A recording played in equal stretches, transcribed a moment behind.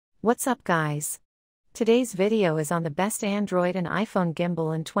What's up, guys? Today's video is on the best Android and iPhone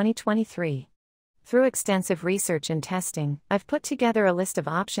gimbal in 2023. Through extensive research and testing, I've put together a list of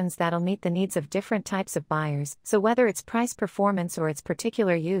options that'll meet the needs of different types of buyers, so whether it's price, performance, or its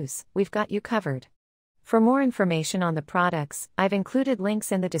particular use, we've got you covered. For more information on the products, I've included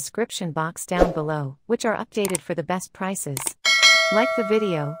links in the description box down below, which are updated for the best prices. Like the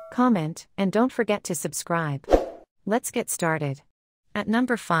video, comment, and don't forget to subscribe. Let's get started. At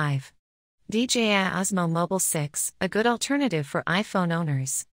number 5. DJI Osmo Mobile 6, a good alternative for iPhone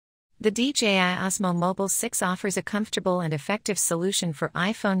owners. The DJI Osmo Mobile 6 offers a comfortable and effective solution for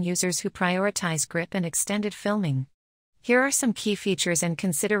iPhone users who prioritize grip and extended filming. Here are some key features and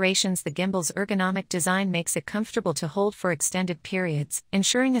considerations. The gimbal's ergonomic design makes it comfortable to hold for extended periods,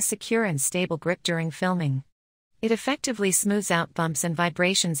 ensuring a secure and stable grip during filming. It effectively smooths out bumps and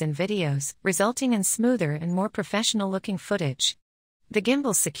vibrations in videos, resulting in smoother and more professional-looking footage. The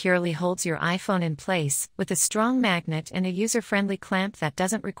gimbal securely holds your iPhone in place, with a strong magnet and a user-friendly clamp that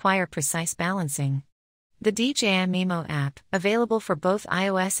doesn't require precise balancing. The DJI Mimo app, available for both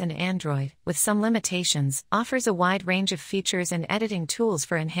iOS and Android, with some limitations, offers a wide range of features and editing tools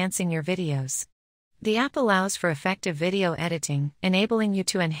for enhancing your videos. The app allows for effective video editing, enabling you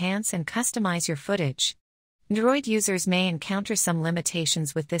to enhance and customize your footage. Android users may encounter some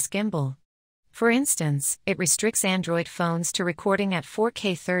limitations with this gimbal. For instance, it restricts Android phones to recording at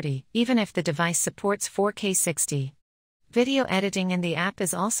 4K 30, even if the device supports 4K 60. Video editing in the app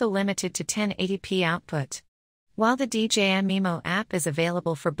is also limited to 1080p output. While the DJI Mimo app is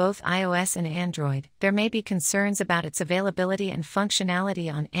available for both iOS and Android, there may be concerns about its availability and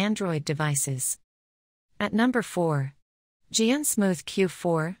functionality on Android devices. At number 4. ZHIYUN Smooth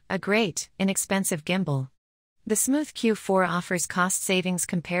Q4, a great, inexpensive gimbal. The Smooth Q4 offers cost savings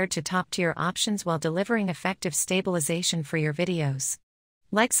compared to top-tier options while delivering effective stabilization for your videos.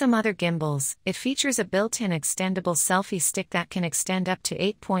 Like some other gimbals, it features a built-in extendable selfie stick that can extend up to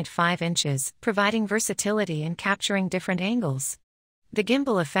 8.5 inches, providing versatility in capturing different angles. The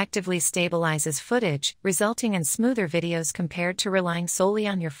gimbal effectively stabilizes footage, resulting in smoother videos compared to relying solely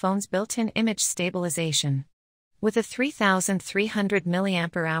on your phone's built-in image stabilization. With a 3,300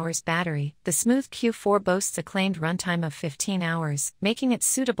 mAh battery, the Smooth Q4 boasts a claimed runtime of 15 hours, making it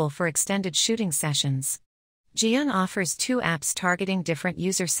suitable for extended shooting sessions. ZHIYUN offers two apps targeting different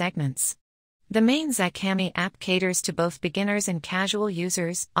user segments. The main ZHIYUN app caters to both beginners and casual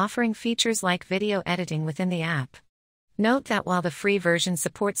users, offering features like video editing within the app. Note that while the free version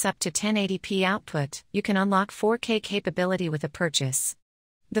supports up to 1080p output, you can unlock 4K capability with a purchase.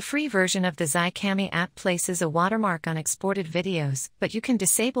 The free version of the ZHIYUN app places a watermark on exported videos, but you can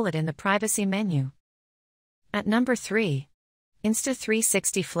disable it in the privacy menu. At number 3.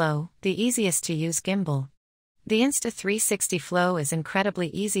 Insta360 Flow, the easiest to use gimbal. The Insta360 Flow is incredibly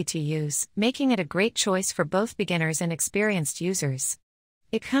easy to use, making it a great choice for both beginners and experienced users.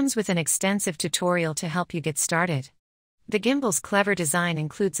 It comes with an extensive tutorial to help you get started. The gimbal's clever design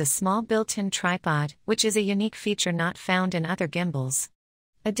includes a small built-in tripod, which is a unique feature not found in other gimbals.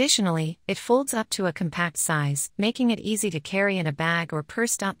 Additionally, it folds up to a compact size, making it easy to carry in a bag or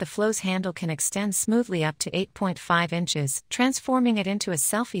purse. The Flow's handle can extend smoothly up to 8.5 inches, transforming it into a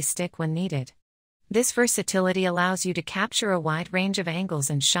selfie stick when needed. This versatility allows you to capture a wide range of angles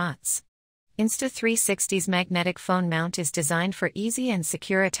and shots. Insta360's magnetic phone mount is designed for easy and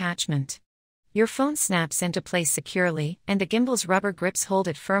secure attachment. Your phone snaps into place securely, and the gimbal's rubber grips hold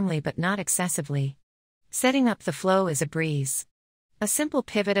it firmly but not excessively. Setting up the Flow is a breeze. A simple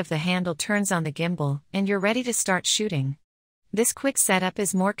pivot of the handle turns on the gimbal, and you're ready to start shooting. This quick setup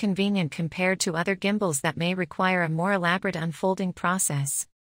is more convenient compared to other gimbals that may require a more elaborate unfolding process.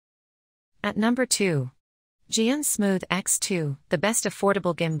 At number 2. ZHIYUN Smooth X2, the best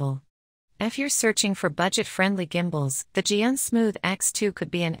affordable gimbal. If you're searching for budget-friendly gimbals, the ZHIYUN Smooth X2 could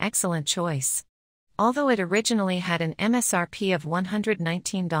be an excellent choice. Although it originally had an MSRP of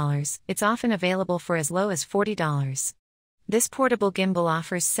 $119, it's often available for as low as $40. This portable gimbal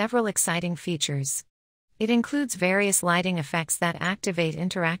offers several exciting features. It includes various lighting effects that activate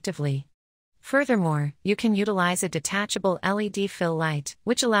interactively. Furthermore, you can utilize a detachable LED fill light,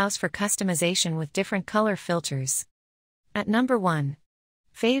 which allows for customization with different color filters. At number 1.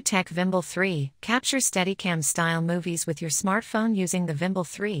 FeiyuTech Vimble 3, capture Steadicam-style movies with your smartphone using the Vimble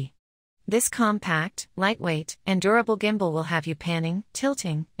 3. This compact, lightweight, and durable gimbal will have you panning,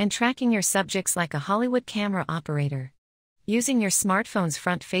 tilting, and tracking your subjects like a Hollywood camera operator. Using your smartphone's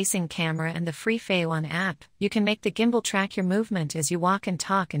front-facing camera and the free FeiyuTech app, you can make the gimbal track your movement as you walk and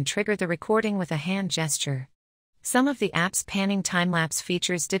talk and trigger the recording with a hand gesture. Some of the app's panning time-lapse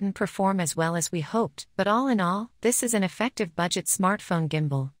features didn't perform as well as we hoped, but all in all, this is an effective budget smartphone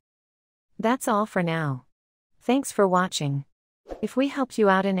gimbal. That's all for now. Thanks for watching. If we helped you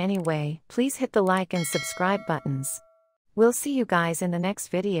out in any way, please hit the like and subscribe buttons. We'll see you guys in the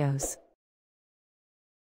next videos.